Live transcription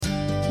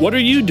What are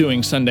you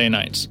doing Sunday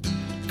nights?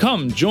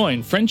 Come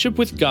join Friendship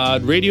with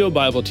God radio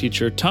Bible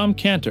teacher Tom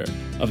Cantor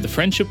of the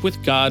Friendship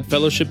with God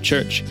Fellowship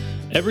Church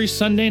every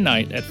Sunday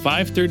night at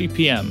 5:30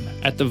 p.m.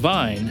 at The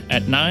Vine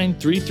at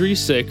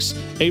 9336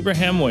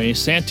 Abraham Way,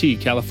 Santee,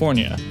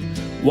 California.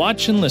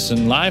 Watch and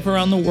listen live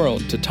around the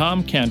world to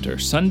Tom Cantor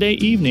Sunday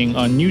evening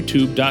on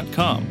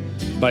YouTube.com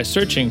by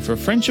searching for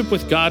Friendship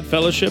with God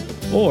Fellowship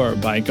or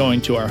by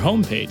going to our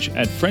homepage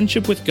at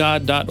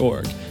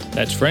friendshipwithgod.org.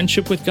 That's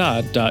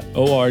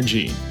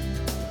friendshipwithgod.org.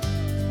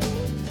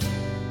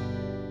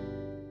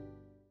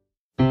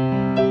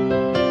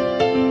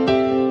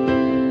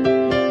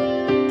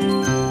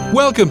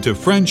 Welcome to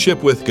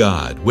Friendship with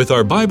God with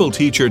our Bible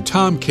teacher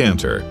Tom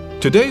Cantor.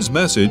 Today's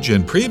message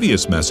and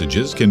previous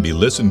messages can be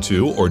listened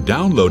to or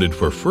downloaded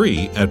for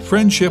free at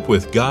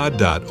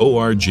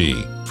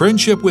friendshipwithgod.org.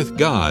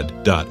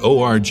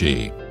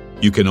 friendshipwithgod.org.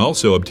 You can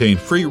also obtain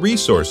free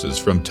resources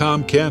from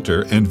Tom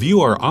Cantor and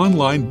view our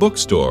online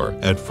bookstore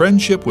at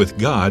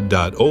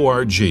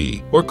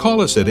friendshipwithgod.org or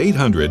call us at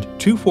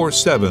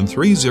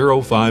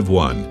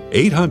 800-247-3051,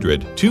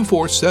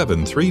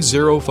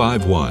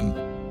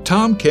 800-247-3051.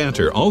 Tom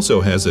Cantor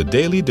also has a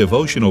daily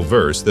devotional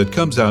verse that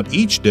comes out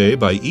each day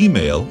by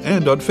email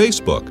and on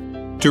Facebook.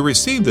 To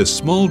receive this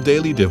small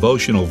daily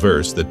devotional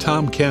verse that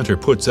Tom Cantor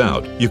puts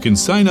out, you can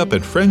sign up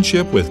at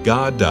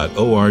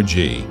friendshipwithgod.org,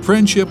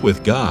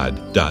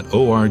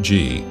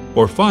 friendshipwithgod.org,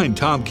 or find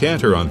Tom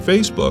Cantor on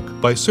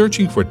Facebook by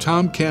searching for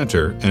Tom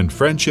Cantor and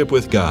Friendship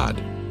with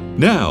God.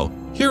 Now,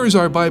 here is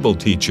our Bible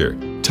teacher,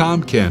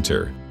 Tom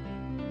Cantor.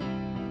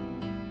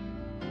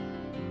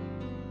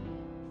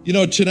 You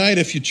know, tonight,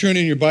 if you turn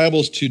in your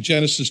Bibles to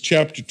Genesis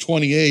chapter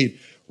 28,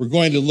 we're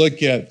going to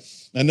look at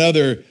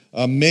another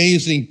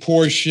amazing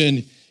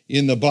portion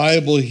in the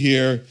Bible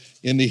here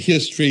in the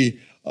history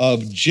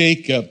of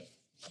Jacob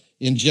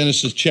in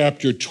Genesis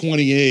chapter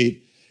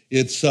 28.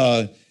 It's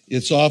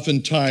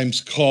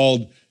oftentimes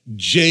called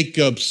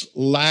Jacob's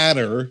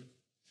ladder.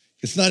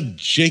 It's not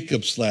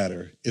Jacob's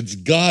ladder, it's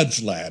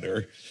God's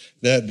ladder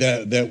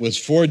that was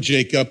for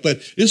Jacob.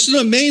 But this is an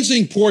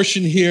amazing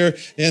portion here.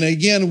 And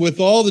again, with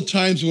all the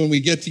times when we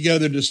get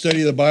together to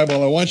study the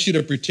Bible, I want you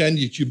to pretend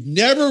that you've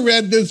never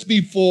read this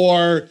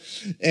before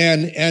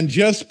and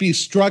just be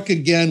struck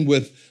again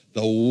with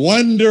the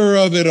wonder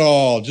of it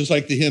all. Just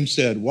like the hymn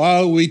said,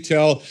 while we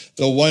tell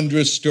the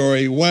wondrous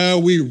story,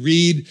 while we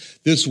read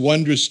this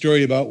wondrous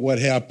story about what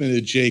happened to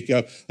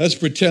Jacob, let's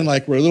pretend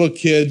like we're little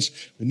kids.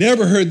 We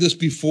never heard this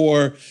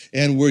before,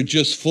 and we're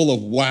just full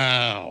of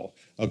wow.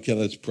 Okay,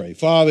 let's pray.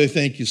 Father,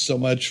 thank you so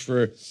much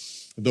for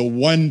the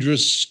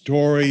wondrous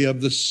story of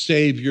the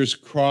Savior's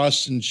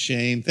cross and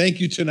shame. Thank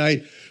you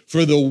tonight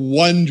for the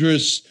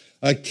wondrous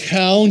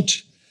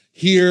account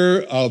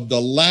here of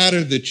the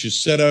ladder that you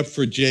set up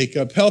for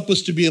Jacob. Help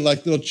us to be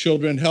like little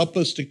children. Help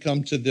us to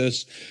come to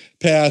this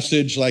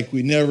passage like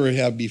we never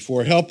have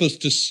before. Help us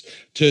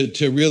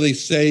to really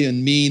say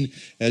and mean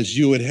as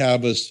you would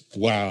have us.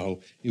 Wow.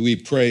 We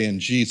pray in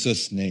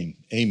Jesus' name.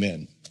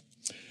 Amen.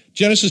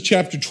 Genesis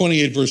chapter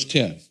 28, verse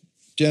 10.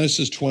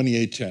 Genesis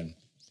 28:10.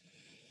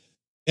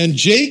 And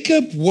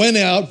Jacob went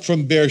out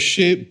from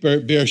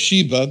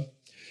Beersheba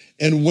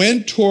and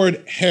went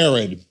toward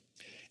Haran.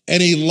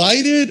 And he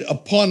lighted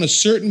upon a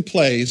certain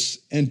place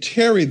and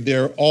tarried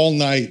there all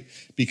night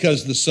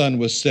because the sun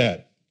was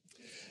set.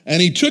 And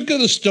he took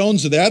of the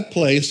stones of that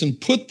place and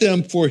put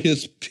them for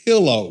his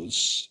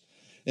pillows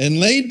and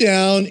lay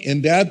down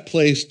in that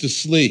place to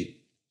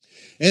sleep.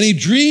 And he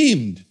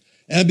dreamed,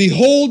 and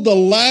behold, the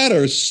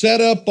ladder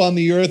set up on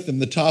the earth,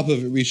 and the top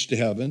of it reached to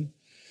heaven.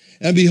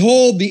 And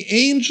behold, the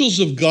angels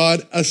of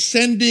God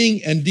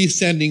ascending and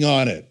descending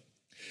on it.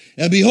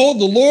 And behold,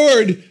 the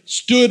Lord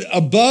stood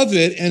above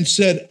it and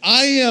said,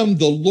 I am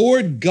the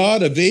Lord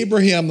God of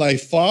Abraham thy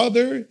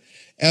father,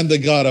 and the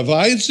God of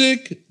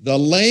Isaac. The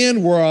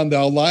land whereon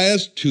thou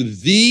liest, to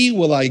thee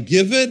will I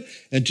give it,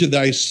 and to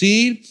thy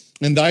seed.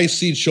 And thy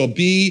seed shall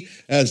be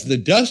as the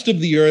dust of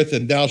the earth,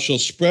 and thou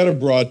shalt spread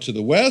abroad to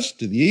the west,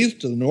 to the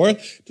east, to the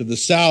north, to the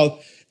south.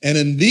 And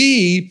in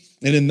thee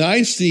and in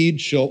thy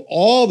seed shall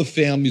all the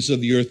families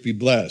of the earth be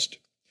blessed.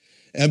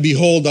 And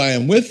behold, I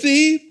am with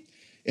thee,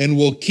 and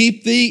will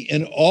keep thee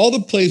in all the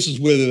places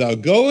whither thou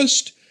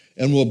goest,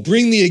 and will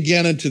bring thee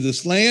again into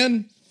this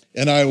land,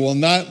 and I will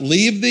not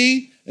leave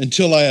thee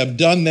until I have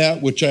done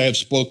that which I have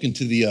spoken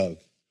to thee of.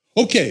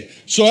 Okay,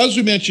 so as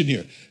we mentioned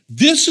here,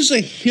 this is a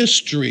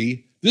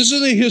history,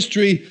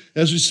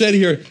 as we said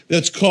here,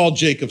 that's called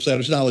Jacob's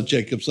ladder. It's not a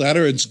Jacob's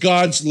ladder, it's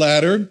God's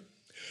ladder.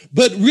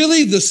 But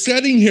really the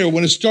setting here,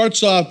 when it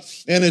starts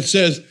off and it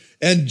says,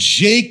 and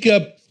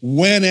Jacob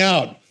went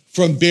out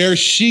from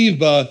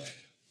Beersheba,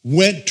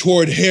 went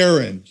toward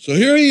Haran. So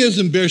here he is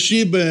in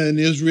Beersheba in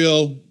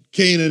Israel,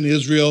 Canaan,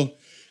 Israel,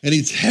 and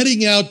he's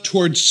heading out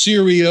toward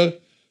Syria,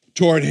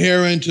 toward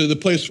Haran, to the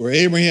place where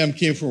Abraham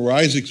came from, where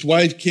Isaac's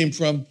wife came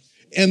from.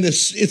 And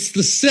it's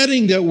the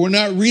setting that we're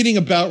not reading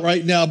about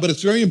right now, but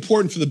it's very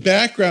important for the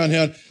background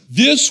here.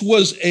 This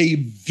was a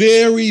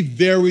very,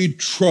 very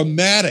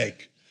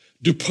traumatic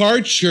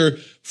departure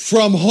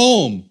from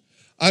home.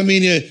 I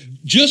mean,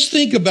 Just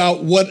think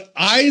about what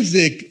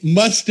Isaac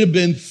must have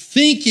been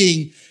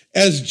thinking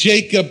as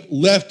Jacob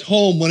left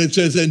home when it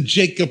says, and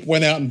Jacob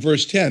went out in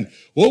verse 10.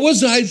 What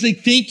was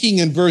Isaac thinking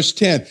in verse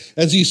 10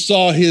 as he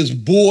saw his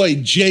boy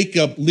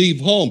Jacob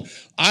leave home?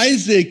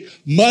 Isaac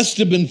must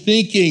have been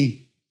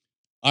thinking,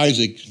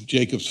 Isaac,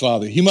 Jacob's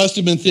father, he must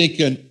have been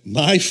thinking,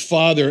 my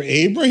father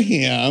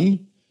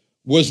Abraham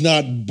was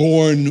not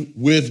born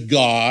with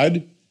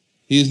God.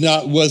 He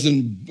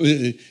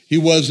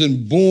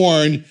wasn't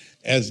born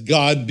as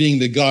God being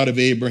the God of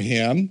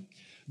Abraham.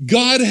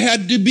 God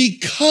had to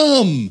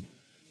become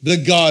the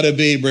God of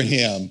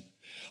Abraham.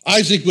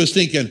 Isaac was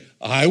thinking,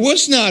 I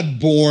was not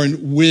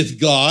born with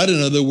God.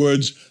 In other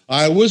words,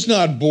 I was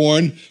not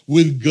born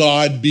with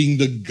God being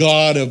the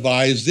God of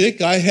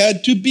Isaac. I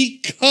had to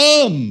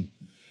become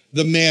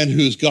the man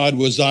whose God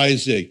was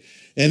Isaac.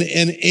 And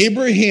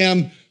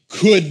Abraham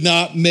could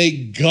not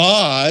make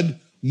God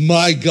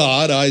my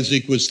God,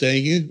 Isaac was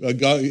saying.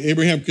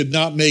 Abraham could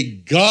not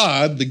make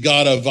God the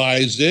God of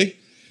Isaac.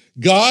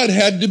 God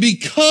had to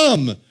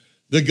become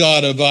the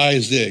God of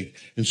Isaac.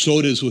 And so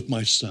it is with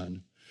my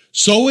son.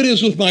 So it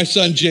is with my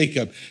son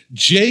Jacob.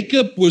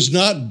 Jacob was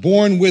not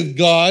born with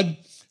God.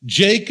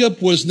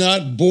 Jacob was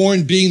not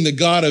born being the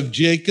God of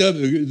Jacob.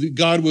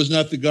 God was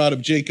not the God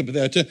of Jacob at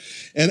that time.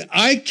 And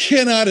I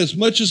cannot, as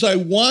much as I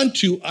want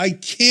to, I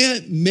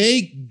can't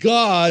make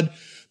God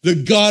the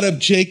God of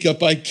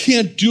Jacob. I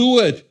can't do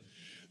it.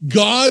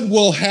 God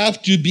will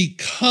have to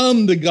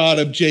become the God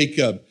of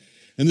Jacob.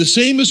 And the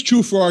same is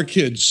true for our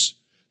kids.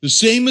 The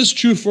same is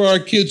true for our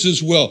kids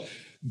as well.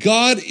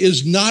 God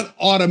is not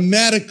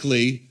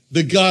automatically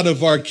the God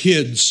of our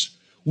kids.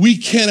 We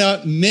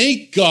cannot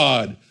make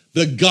God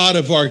the God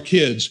of our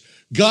kids.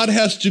 God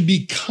has to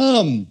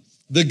become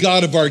the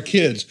God of our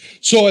kids.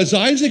 So as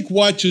Isaac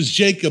watches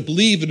Jacob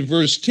leave in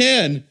verse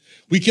 10,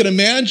 we can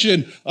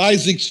imagine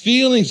Isaac's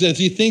feelings as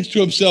he thinks to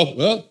himself,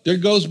 well, there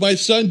goes my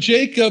son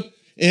Jacob.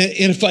 And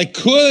if I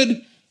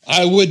could,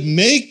 I would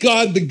make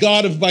God the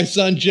God of my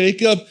son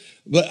Jacob.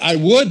 But I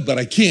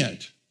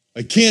can't.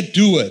 I can't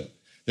do it.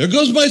 There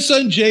goes my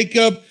son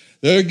Jacob.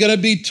 There are going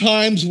to be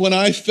times when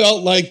I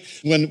felt like,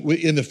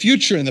 in the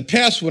future, in the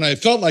past, when I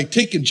felt like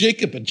taking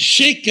Jacob and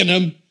shaking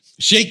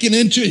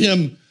into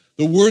him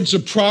the words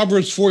of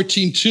Proverbs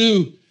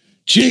 14:2.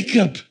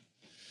 Jacob,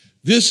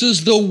 this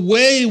is the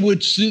way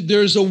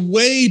there's a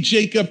way,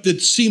 Jacob,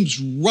 that seems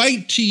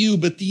right to you,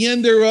 but the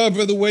end thereof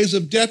are the ways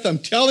of death. I'm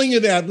telling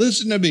you that.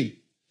 Listen to me.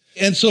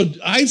 And so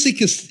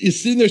Isaac is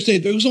sitting there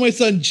saying, there goes my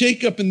son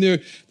Jacob, and there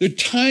are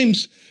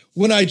times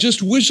when I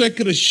just wish I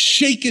could have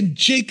shaken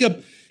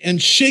Jacob and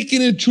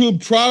shaken into him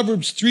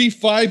Proverbs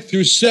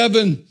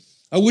 3:5-7.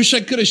 I wish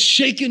I could have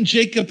shaken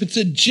Jacob and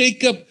said,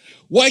 Jacob,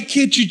 why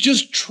can't you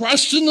just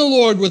trust in the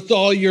Lord with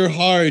all your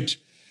heart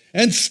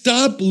and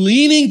stop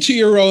leaning to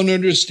your own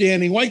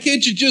understanding? Why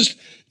can't you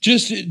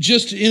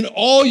just in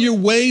all your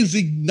ways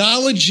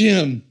acknowledge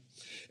him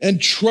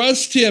and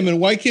trust him? And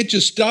why can't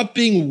you stop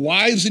being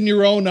wise in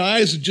your own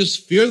eyes and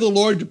just fear the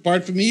Lord,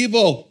 depart from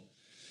evil?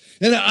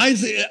 And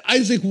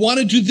Isaac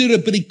wanted to do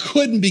that, but he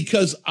couldn't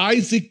because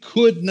Isaac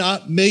could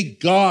not make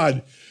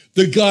God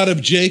the God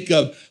of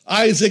Jacob.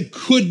 Isaac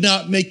could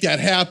not make that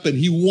happen.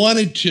 He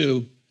wanted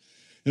to.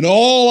 And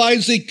all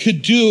Isaac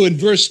could do in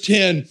verse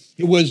 10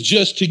 was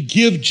just to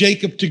give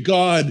Jacob to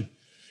God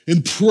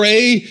and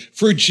pray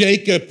for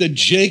Jacob, that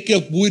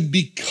Jacob would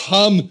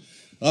become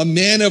a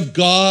man of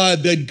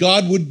God, that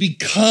God would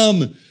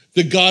become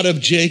the God of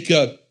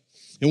Jacob.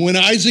 And when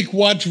Isaac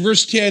watched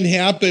verse 10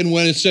 happen,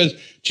 when it says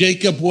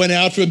Jacob went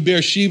out from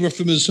Beersheba,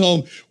 from his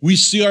home, we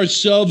see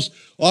ourselves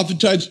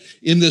oftentimes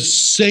in the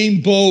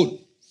same boat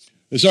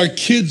as our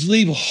kids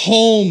leave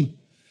home.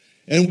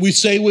 And we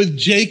say with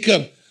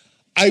Jacob,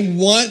 I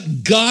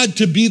want God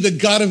to be the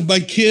God of my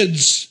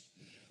kids,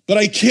 but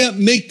I can't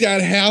make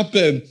that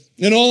happen.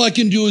 And all I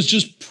can do is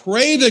just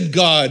pray that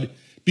God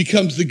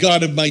becomes the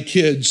God of my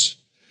kids.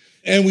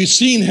 And we've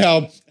seen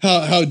how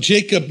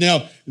Jacob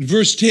now, in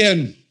verse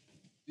 10,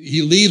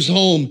 he leaves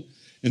home.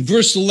 In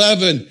verse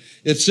 11,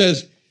 it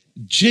says,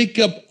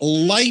 Jacob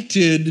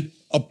lighted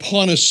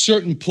upon a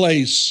certain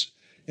place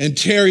and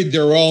tarried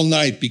there all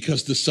night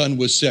because the sun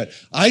was set.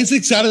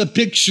 Isaac's out of the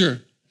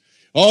picture.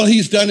 All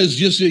he's done is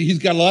he's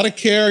got a lot of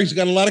care, he's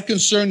got a lot of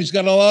concern, he's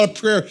got a lot of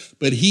prayer,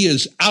 but he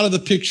is out of the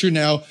picture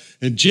now,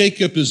 and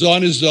Jacob is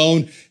on his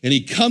own, and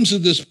he comes to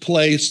this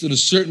place, at a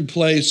certain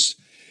place,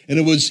 and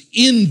it was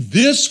in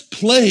this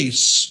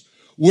place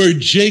where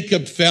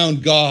Jacob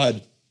found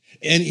God.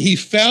 And he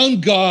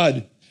found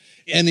God,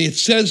 and it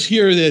says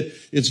here that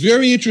it's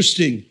very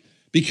interesting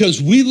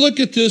because we look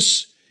at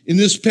this in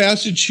this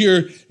passage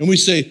here, and we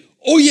say,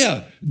 oh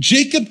yeah,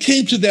 Jacob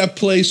came to that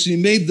place, and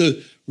he made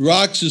the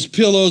rocks as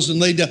pillows and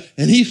laid down,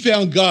 and he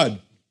found God.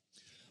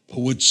 But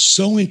what's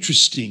so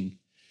interesting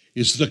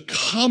is the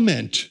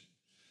comment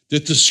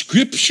that the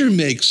scripture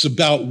makes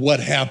about what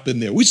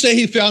happened there. We say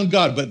he found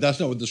God, but that's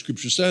not what the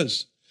scripture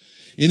says.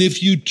 And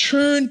if you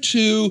turn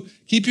to,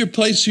 keep your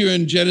place here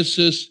in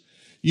Genesis,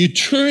 you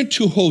turn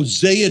to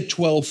Hosea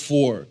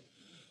 12:4.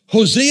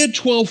 Hosea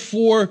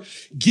 12:4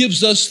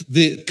 gives us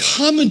the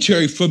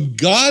commentary from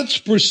God's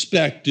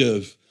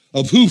perspective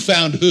of who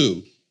found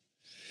who.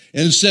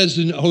 And it says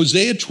in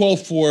Hosea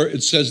 12:4,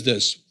 it says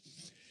this,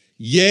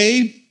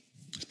 yea,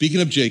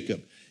 speaking of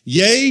Jacob,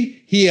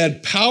 yea, he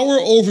had power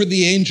over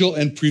the angel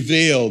and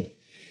prevailed.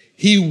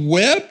 He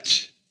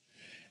wept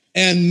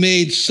and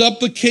made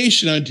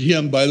supplication unto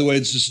him. By the way,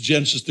 this is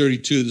Genesis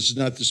 32. This is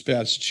not this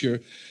passage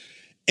here.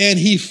 And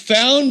he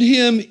found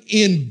him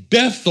in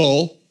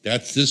Bethel.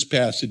 That's this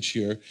passage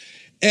here.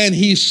 And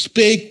he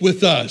spake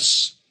with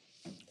us.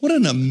 What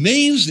an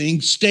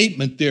amazing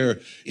statement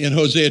there in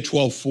Hosea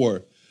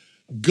 12:4.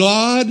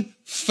 God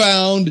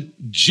found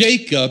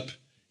Jacob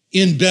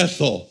in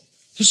Bethel.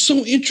 It's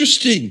so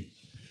interesting.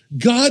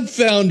 God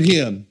found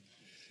him.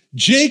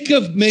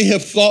 Jacob may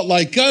have thought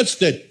like us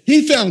that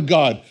he found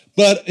God.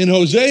 But in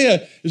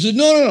Hosea, it says,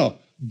 no.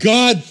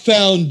 God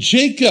found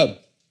Jacob.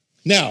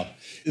 Now,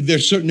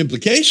 there's certain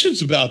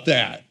implications about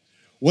that.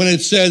 When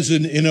it says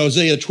in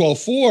Hosea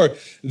 12:4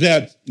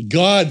 that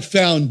God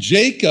found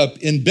Jacob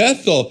in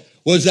Bethel,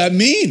 what does that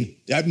mean?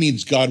 That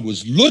means God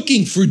was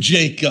looking for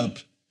Jacob.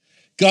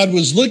 God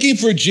was looking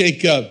for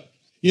Jacob.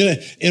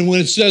 And when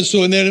it says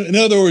so, and then in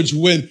other words,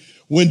 when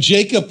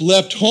Jacob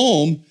left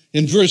home,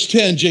 in verse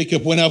 10,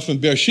 Jacob went out from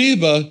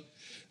Beersheba,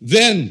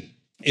 then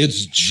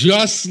it's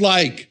just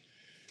like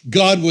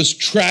God was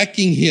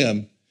tracking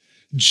him,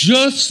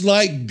 just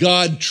like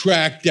God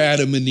tracked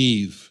Adam and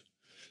Eve.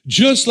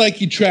 Just like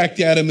he tracked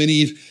Adam and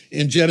Eve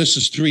in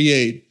Genesis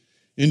 3:8.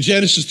 In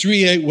Genesis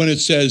 3:8, when it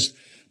says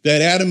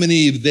that Adam and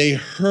Eve, they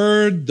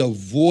heard the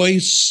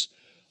voice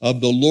of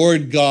the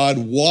Lord God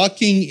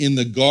walking in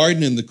the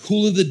garden in the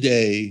cool of the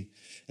day,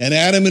 and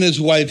Adam and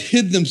his wife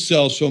hid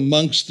themselves from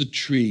amongst the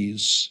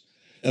trees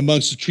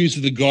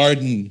of the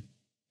garden.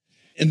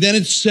 And then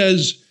it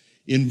says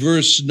in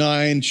verse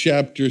 9,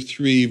 chapter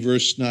 3,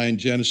 verse 9,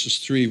 Genesis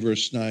 3,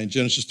 verse 9,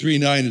 Genesis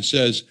 3:9, it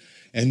says,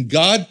 and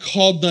God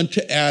called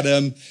unto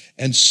Adam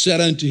and said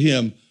unto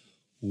him,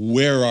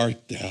 where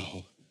art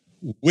thou?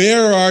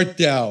 Where art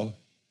thou?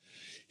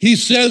 He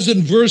says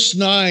in verse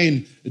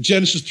 9,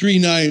 Genesis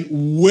 3:9,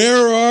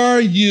 where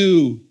are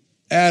you,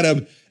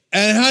 Adam?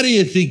 And how do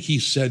you think he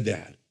said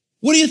that?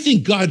 What do you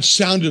think God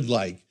sounded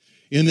like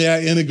in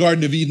the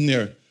Garden of Eden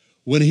there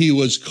when he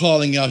was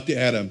calling out to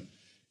Adam?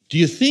 Do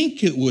you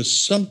think it was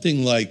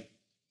something like,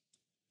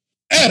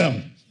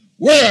 Adam,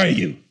 where are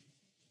you?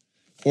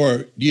 Or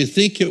do you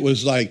think it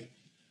was like,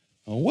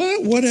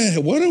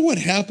 what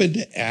happened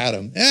to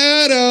Adam?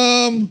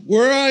 Adam,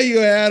 where are you,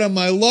 Adam?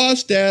 I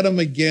lost Adam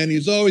again.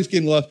 He's always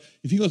getting lost.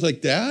 You think it was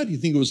like that? You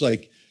think it was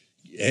like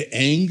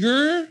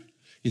anger?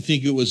 You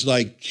think it was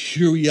like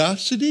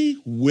curiosity?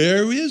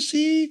 Where is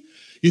he?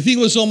 You think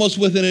it was almost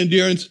with an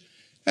endurance?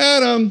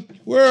 Adam,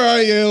 where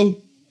are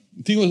you?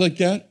 You think it was like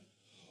that?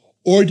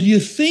 Or do you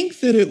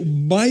think that it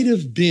might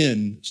have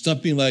been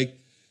something like,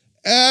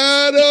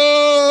 Adam,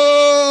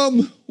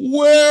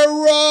 where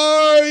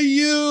are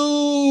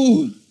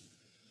you?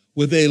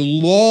 With a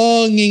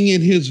longing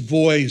in his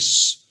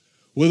voice,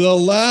 with a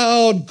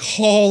loud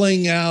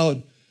calling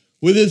out,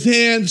 with his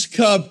hands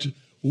cupped,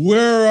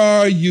 where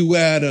are you,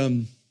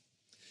 Adam?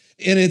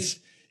 And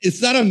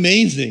it's not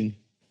amazing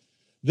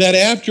that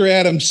after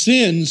Adam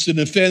sins and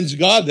offends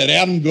God, that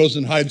Adam goes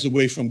and hides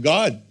away from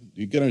God.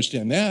 You can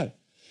understand that.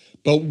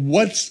 But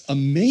what's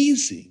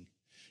amazing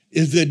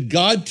is that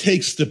God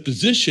takes the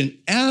position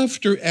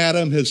after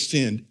Adam has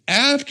sinned,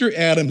 after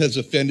Adam has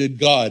offended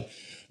God.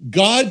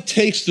 God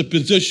takes the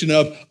position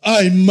of,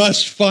 I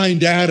must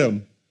find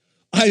Adam.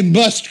 I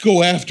must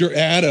go after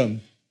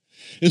Adam.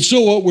 And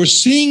so what we're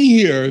seeing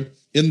here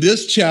in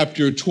this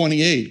chapter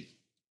 28,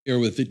 here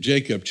with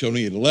Jacob,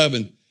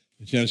 28:11,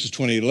 Genesis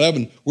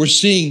 28:11, we're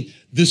seeing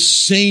the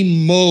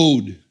same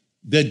mode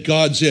that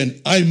God's in.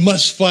 I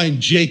must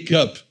find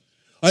Jacob.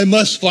 I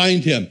must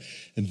find him.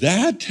 And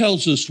that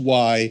tells us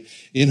why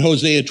in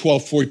Hosea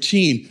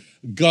 12:14,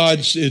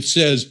 it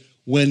says,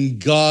 when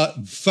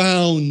God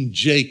found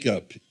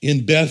Jacob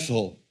in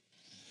Bethel.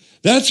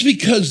 That's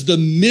because the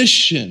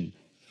mission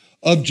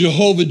of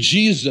Jehovah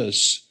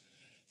Jesus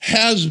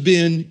has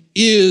been,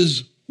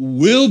 is,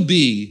 will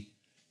be,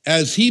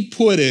 as he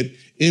put it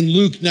in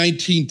Luke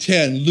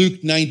 19:10.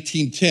 Luke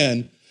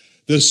 19:10,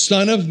 the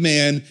Son of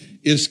Man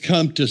is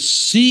come to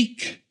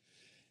seek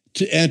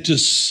and to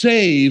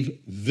save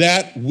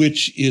that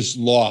which is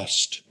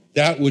lost,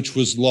 that which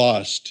was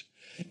lost.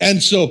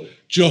 And so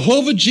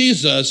Jehovah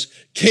Jesus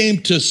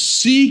came to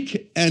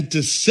seek and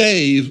to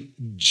save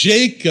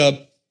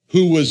Jacob,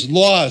 who was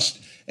lost,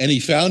 and he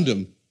found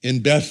him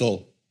in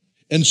Bethel.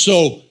 And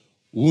so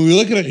when we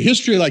look at a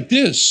history like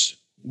this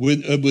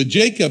with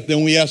Jacob,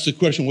 then we ask the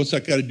question, what's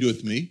that got to do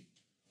with me?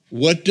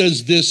 What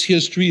does this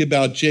history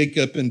about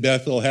Jacob and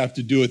Bethel have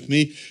to do with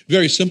me?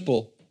 Very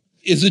simple.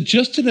 Is it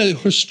just a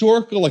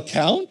historical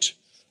account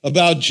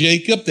about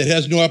Jacob that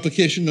has no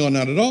application? No,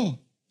 not at all.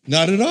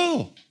 Not at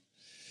all.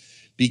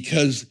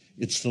 Because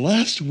it's the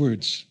last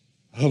words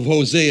of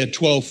Hosea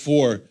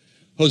 12:4,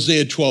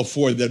 Hosea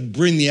 12:4 that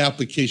bring the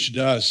application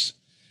to us.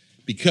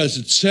 Because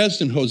it says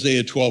in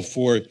Hosea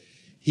 12:4,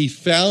 he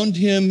found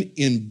him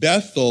in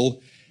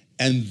Bethel,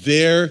 and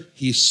there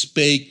he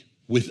spake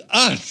with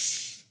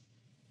us.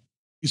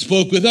 He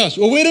spoke with us.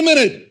 Well, wait a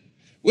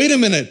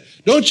minute.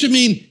 Don't you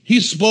mean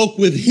he spoke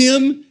with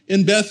him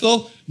in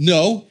Bethel?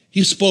 No,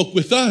 he spoke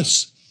with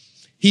us.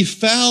 He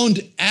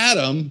found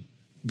Adam,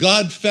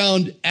 God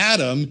found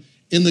Adam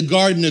in the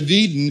Garden of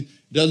Eden.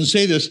 Doesn't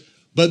say this,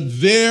 but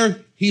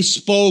there he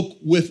spoke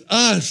with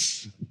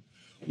us.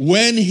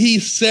 When he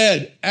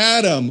said,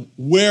 Adam,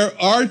 where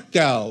art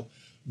thou?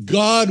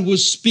 God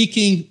was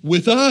speaking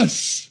with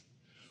us.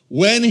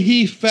 When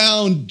he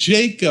found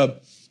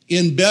Jacob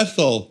in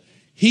Bethel,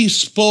 he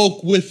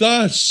spoke with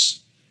us.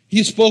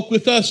 He spoke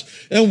with us.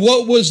 And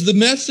what was the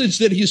message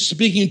that he's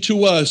speaking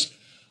to us?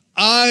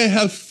 I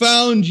have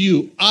found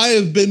you. I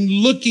have been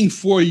looking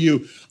for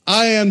you.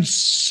 I am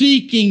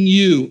seeking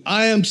you.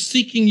 I am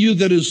seeking you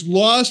that is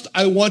lost.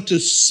 I want to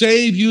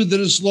save you that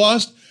is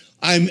lost.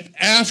 I'm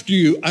after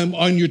you. I'm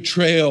on your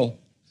trail.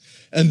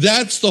 And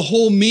that's the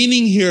whole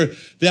meaning here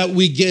that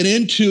we get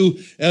into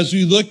as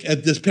we look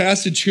at this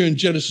passage here in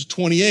Genesis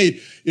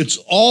 28. It's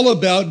all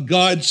about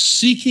God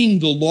seeking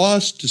the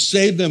lost to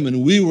save them,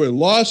 and we were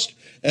lost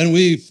and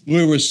we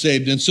were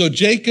saved. And so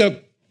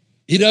Jacob,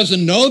 he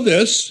doesn't know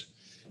this.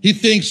 He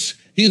thinks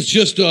he's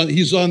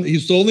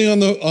only on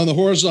the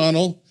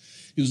horizontal.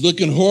 He's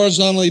looking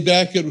horizontally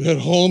back at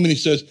home, and he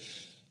says,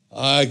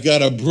 I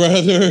got a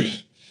brother.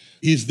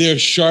 He's there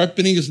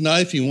sharpening his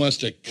knife. He wants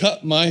to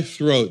cut my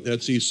throat.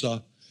 That's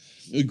Esau.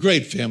 A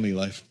great family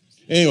life.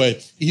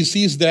 Anyway, he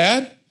sees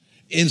that.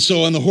 And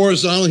so on the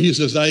horizontal, he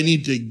says, I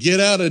need to get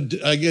out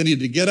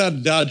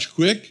of Dodge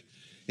quick.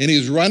 And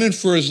he's running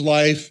for his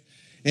life,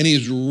 and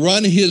he's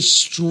run his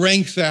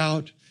strength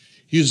out.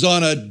 He's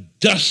on a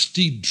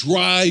dusty,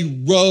 dry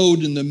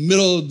road in the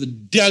middle of the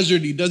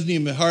desert. He doesn't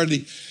even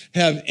hardly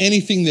have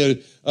anything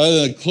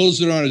other than clothes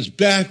that are on his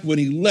back when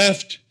he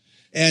left.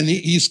 And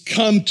he's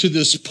come to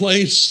this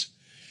place.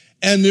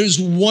 And there's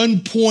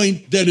one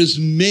point that is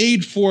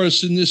made for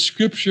us in this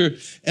scripture,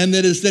 and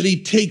that is that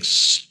he takes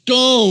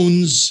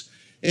stones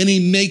and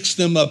he makes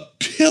them a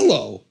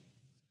pillow.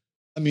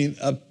 I mean,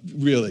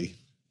 really.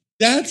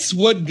 That's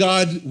what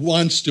God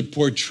wants to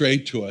portray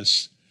to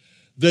us.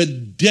 The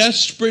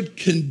desperate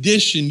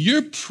condition.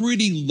 You're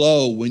pretty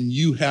low when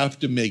you have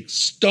to make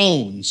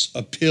stones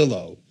a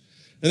pillow.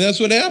 And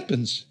that's what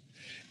happens.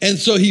 And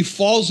so he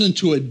falls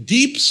into a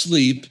deep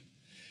sleep.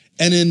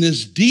 And in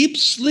this deep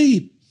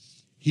sleep,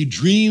 he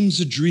dreams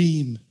a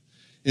dream.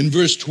 In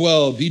verse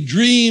 12, he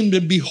dreamed,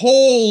 and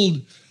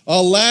behold,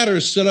 a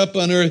ladder set up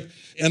on earth,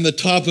 and the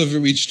top of it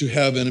reached to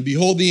heaven. And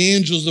behold, the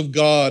angels of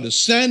God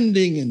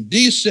ascending and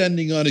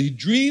descending on it. He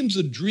dreams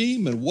a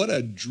dream, and what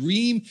a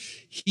dream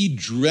he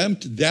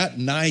dreamt that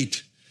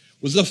night.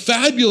 It was a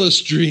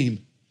fabulous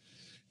dream.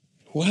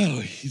 Wow,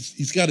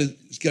 he's got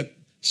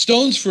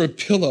stones for a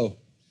pillow.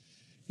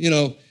 You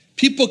know,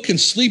 people can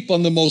sleep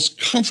on the most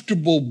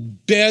comfortable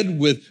bed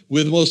with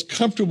most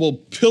comfortable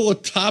pillow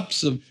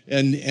tops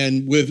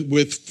and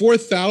with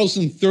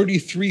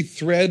 4,033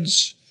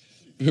 threads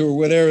or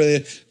whatever,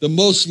 the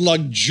most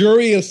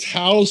luxurious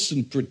house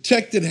and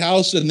protected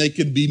house, and they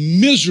can be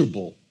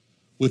miserable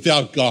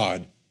without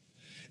God.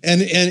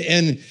 And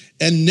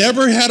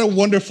never had a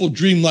wonderful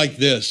dream like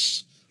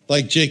this,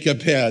 like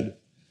Jacob had.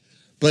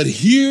 But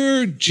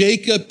here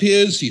Jacob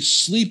is, he's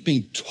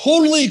sleeping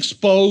totally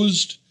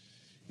exposed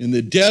in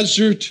the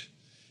desert.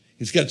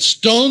 He's got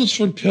stones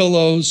for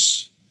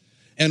pillows.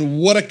 And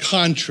what a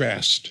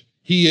contrast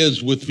he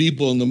is with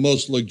people in the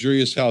most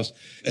luxurious house.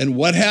 And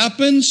what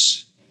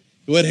happens?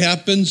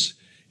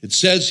 It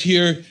says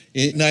here,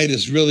 at night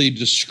is really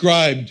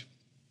described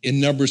in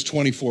Numbers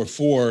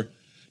 24:4.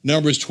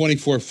 Numbers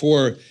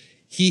 24:4,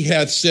 he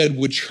hath said,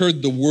 which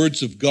heard the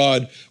words of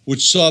God,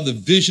 which saw the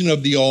vision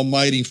of the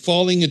Almighty,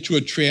 falling into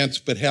a trance,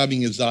 but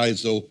having his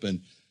eyes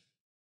open.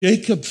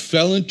 Jacob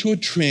fell into a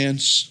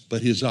trance,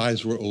 but his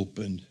eyes were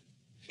opened.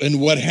 And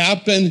what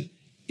happened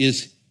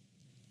is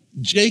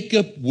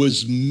Jacob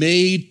was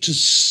made to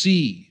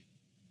see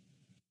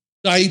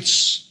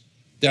sights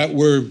that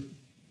were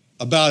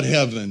about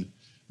heaven.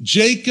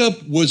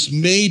 Jacob was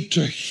made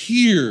to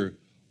hear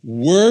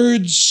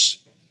words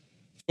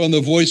from the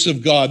voice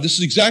of God. This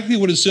is exactly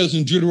what it says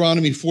in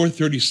Deuteronomy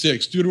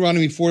 4:36.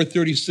 Deuteronomy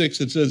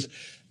 4:36, it says,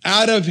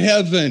 out of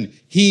heaven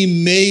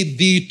he made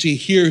thee to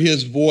hear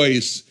his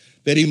voice,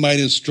 that he might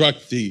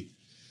instruct thee.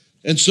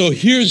 And so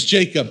here's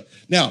Jacob.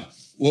 Now,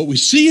 what we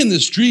see in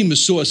this dream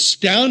is so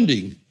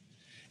astounding.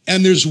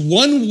 And there's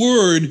one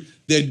word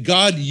that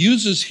God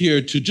uses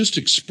here to just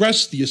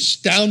express the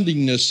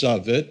astoundingness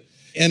of it.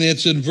 And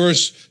it's in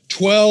verse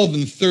 12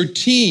 and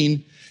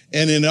 13.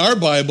 And in our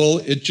Bible,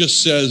 it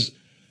just says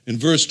in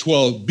verse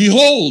 12,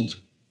 behold,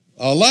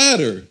 a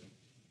ladder.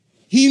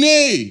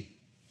 Hine,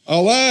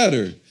 a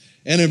ladder.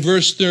 And in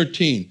verse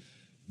 13,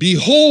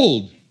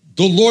 behold,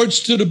 the Lord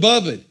stood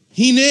above it.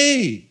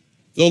 Hine,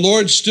 the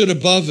Lord stood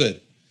above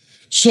it.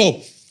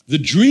 So the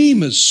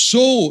dream is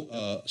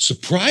so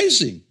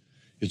surprising.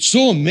 It's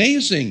so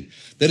amazing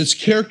that it's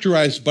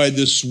characterized by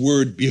this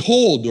word,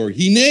 behold, or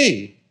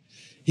hine.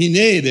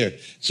 Hine there.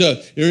 So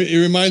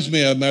it reminds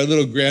me of my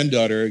little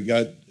granddaughter. I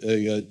got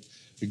a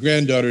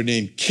granddaughter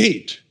named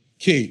Kate.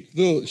 Kate,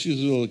 she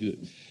was a little.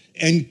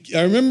 And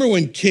I remember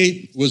when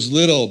Kate was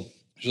little,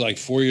 she was like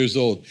 4 years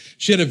old,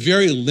 she had a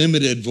very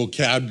limited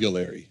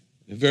vocabulary,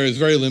 a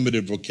very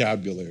limited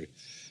vocabulary.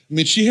 I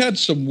mean, she had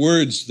some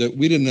words that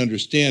we didn't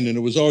understand, and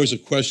it was always a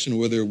question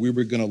whether we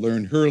were going to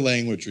learn her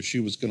language or she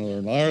was going to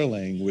learn our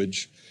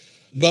language.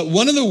 But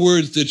one of the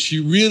words that she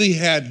really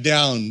had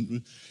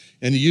down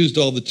and used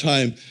all the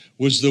time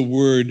was the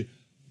word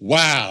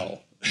wow.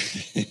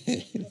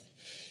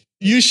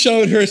 You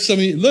showed her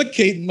something. Look,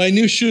 Kate, my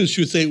new shoes.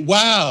 She would say,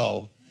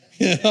 wow.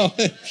 You know,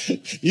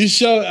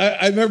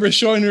 I remember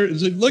showing her,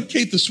 like, look,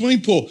 Kate, the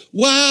swimming pool.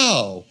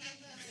 Wow.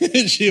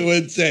 She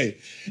would say.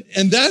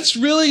 And that's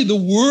really the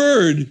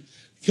word,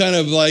 kind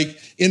of like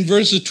in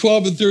verses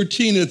 12 and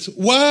 13, it's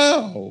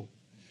wow.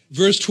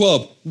 Verse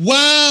 12,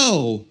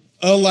 wow,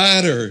 a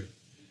ladder.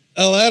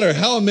 A ladder,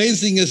 how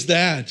amazing is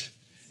that?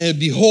 And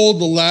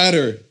behold the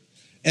ladder.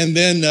 And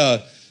then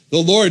the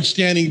Lord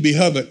standing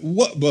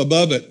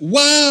above it.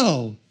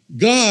 Wow,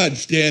 God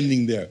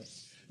standing there.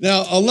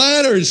 Now, a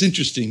ladder is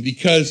interesting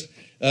because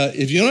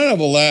if you don't have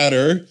a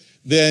ladder,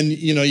 then,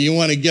 you know, you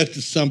want to get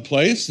to some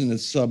place and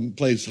it's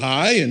someplace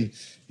high and,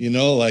 you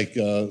know, like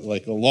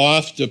a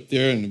loft up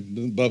there and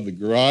above the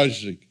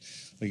garage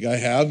like I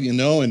have, you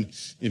know, and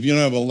if you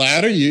don't have a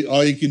ladder,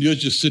 all you can do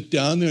is just sit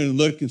down there and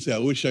look and say, I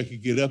wish I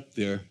could get up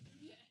there.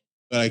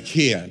 But I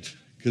can't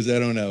because I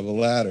don't have a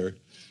ladder.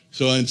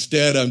 So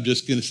instead, I'm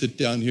just going to sit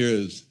down here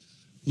as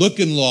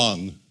looking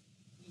long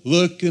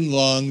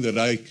that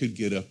I could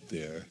get up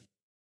there.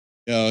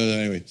 You know,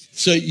 anyway,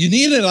 so you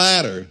need a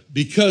ladder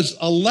because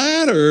a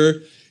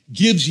ladder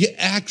gives you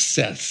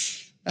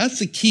access. That's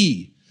the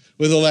key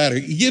with a ladder.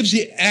 It gives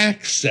you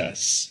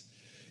access.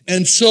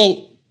 And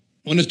so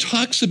when it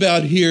talks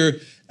about here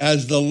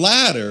as the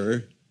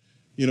ladder,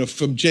 you know,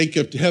 from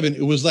Jacob to heaven,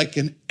 it was like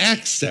an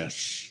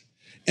access.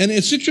 And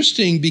it's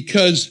interesting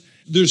because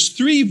there's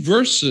 3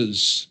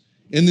 verses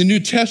in the New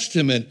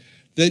Testament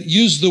that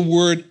use the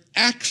word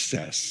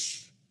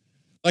access,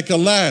 like a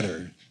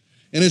ladder.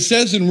 And it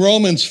says in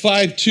Romans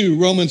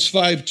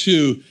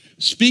 5:2,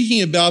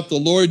 speaking about the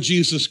Lord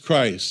Jesus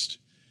Christ,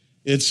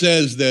 it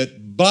says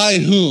that by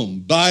whom?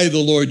 By the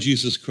Lord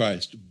Jesus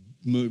Christ,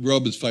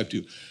 Romans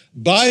 5:2,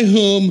 by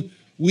whom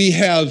we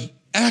have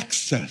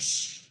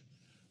access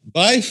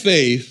by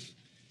faith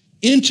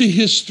into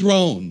his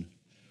throne,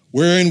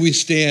 wherein we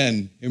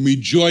stand and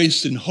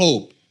rejoice in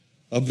hope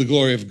of the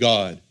glory of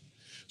God.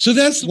 So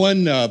that's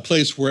one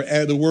place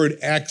where the word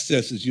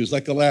access is used,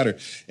 like a ladder.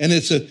 And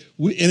it's an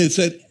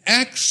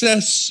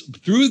access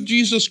through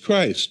Jesus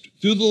Christ,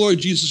 through the Lord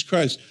Jesus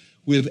Christ.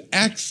 We have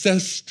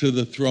access to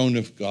the throne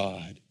of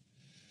God.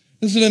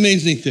 This is an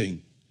amazing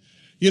thing.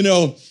 You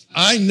know,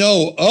 I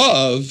know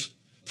of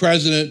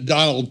President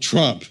Donald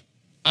Trump.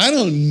 I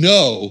don't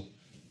know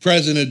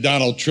President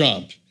Donald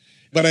Trump,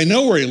 but I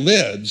know where he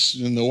lives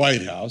in the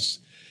White House.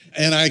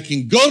 And I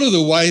can go to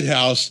the White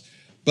House,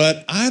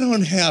 but I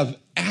don't have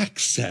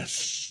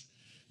access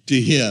to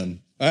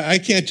him. I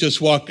can't just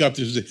walk up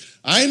there and say,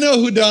 I know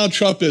who Donald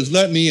Trump is,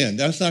 let me in.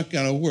 That's not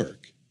going to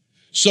work.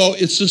 So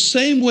it's the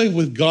same way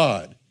with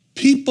God.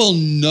 People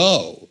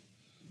know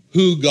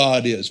who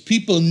God is.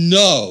 People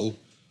know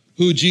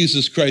who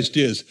Jesus Christ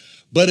is.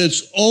 But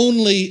it's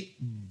only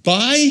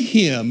by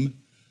him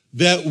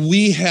that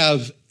we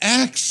have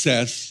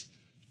access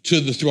to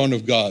the throne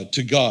of God,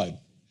 to God.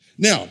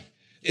 Now,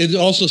 it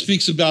also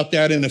speaks about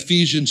that in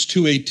Ephesians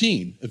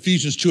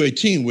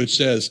 2:18, which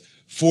says,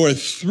 for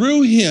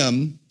through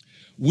him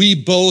we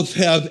both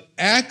have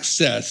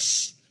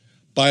access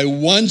by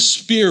one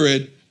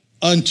Spirit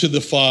unto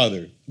the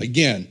Father.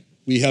 Again,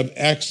 we have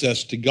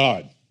access to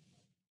God.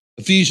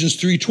 Ephesians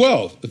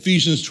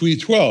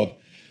 3:12,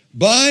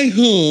 by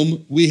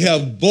whom we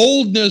have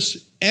boldness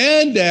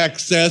and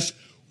access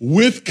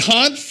with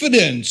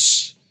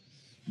confidence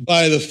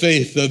by the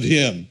faith of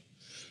him.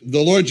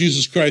 The Lord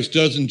Jesus Christ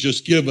doesn't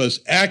just give us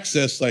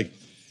access like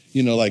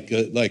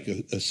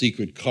a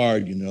secret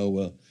card,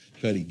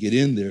 try to get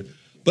in there.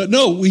 But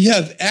no, we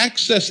have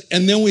access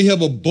and then we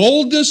have a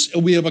boldness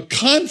and we have a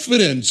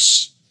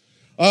confidence.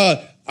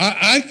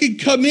 I can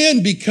come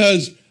in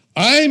because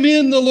I'm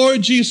in the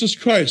Lord Jesus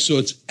Christ. So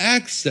it's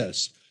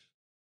access.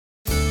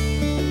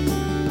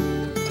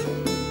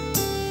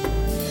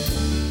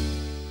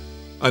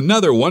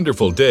 Another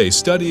wonderful day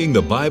studying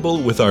the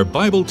Bible with our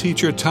Bible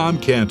teacher Tom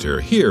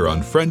Cantor here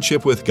on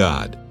Friendship with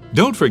God.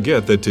 Don't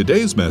forget that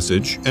today's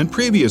message and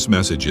previous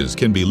messages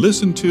can be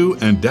listened to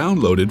and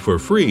downloaded for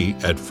free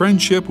at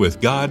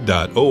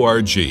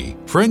friendshipwithgod.org.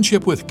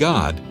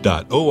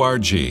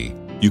 friendshipwithgod.org.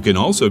 You can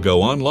also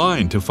go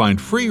online to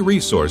find free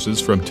resources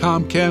from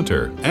Tom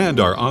Cantor and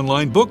our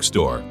online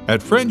bookstore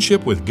at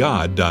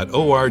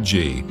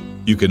friendshipwithgod.org.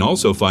 You can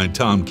also find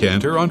Tom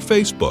Cantor on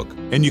Facebook,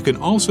 and you can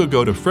also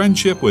go to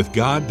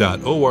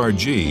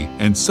friendshipwithgod.org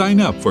and sign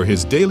up for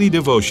his daily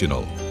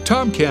devotional.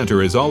 Tom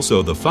Cantor is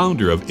also the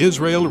founder of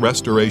Israel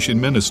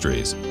Restoration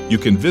Ministries. You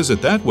can visit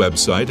that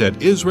website at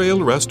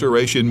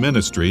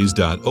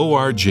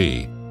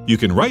israelrestorationministries.org. You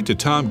can write to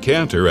Tom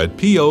Cantor at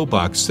P.O.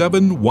 Box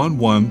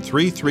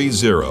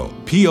 711330,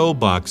 P.O.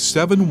 Box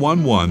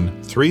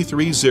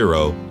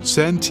 711330,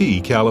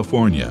 Santee,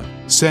 California.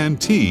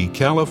 Santee,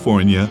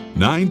 California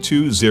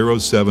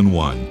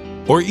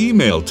 92071. Or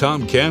email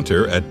Tom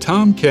Cantor at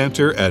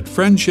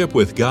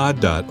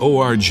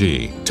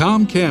tomcantor@friendshipwithgod.org,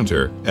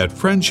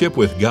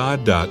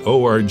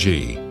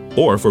 tomcantor@friendshipwithgod.org.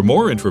 Or for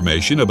more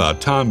information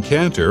about Tom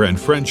Cantor and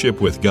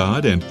Friendship with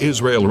God and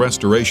Israel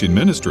Restoration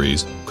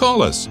Ministries,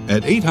 call us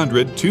at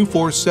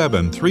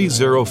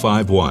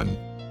 800-247-3051.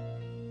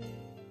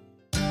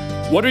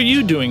 What are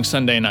you doing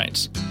Sunday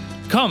nights?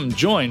 Come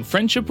join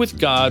Friendship with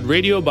God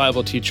radio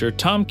Bible teacher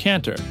Tom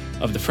Cantor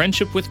of the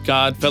Friendship with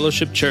God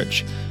Fellowship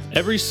Church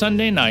every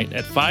Sunday night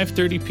at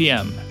 5:30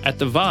 p.m. at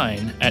The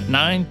Vine at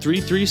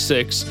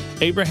 9336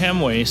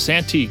 Abraham Way,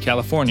 Santee,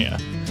 California.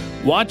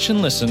 Watch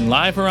and listen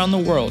live around the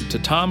world to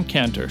Tom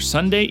Cantor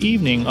Sunday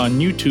evening on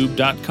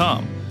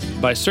YouTube.com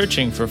by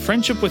searching for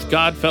Friendship with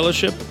God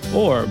Fellowship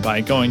or by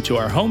going to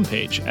our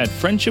homepage at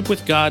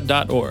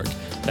friendshipwithgod.org.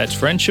 That's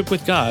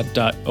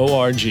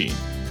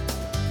friendshipwithgod.org.